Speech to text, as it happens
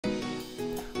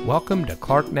Welcome to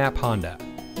Knapp Honda,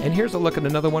 and here's a look at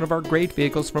another one of our great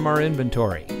vehicles from our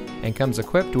inventory, and comes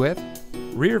equipped with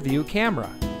rear view camera,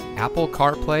 Apple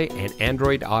CarPlay and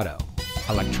Android Auto,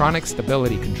 electronic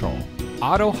stability control,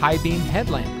 auto high beam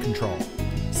headlamp control,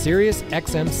 Sirius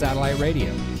XM satellite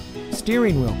radio,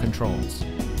 steering wheel controls,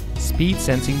 speed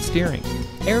sensing steering,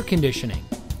 air conditioning,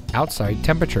 outside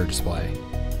temperature display,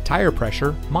 tire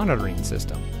pressure monitoring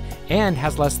system, and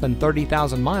has less than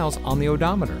 30,000 miles on the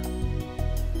odometer.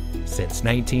 Since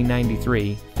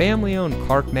 1993, family-owned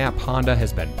Knapp Honda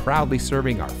has been proudly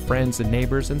serving our friends and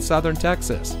neighbors in southern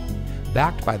Texas.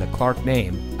 Backed by the Clark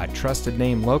name, a trusted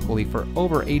name locally for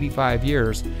over 85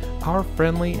 years, our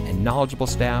friendly and knowledgeable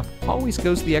staff always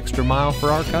goes the extra mile for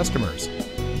our customers.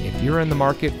 If you're in the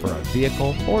market for a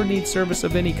vehicle or need service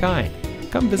of any kind,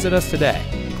 come visit us today.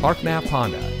 Knapp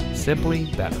Honda, simply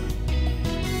better.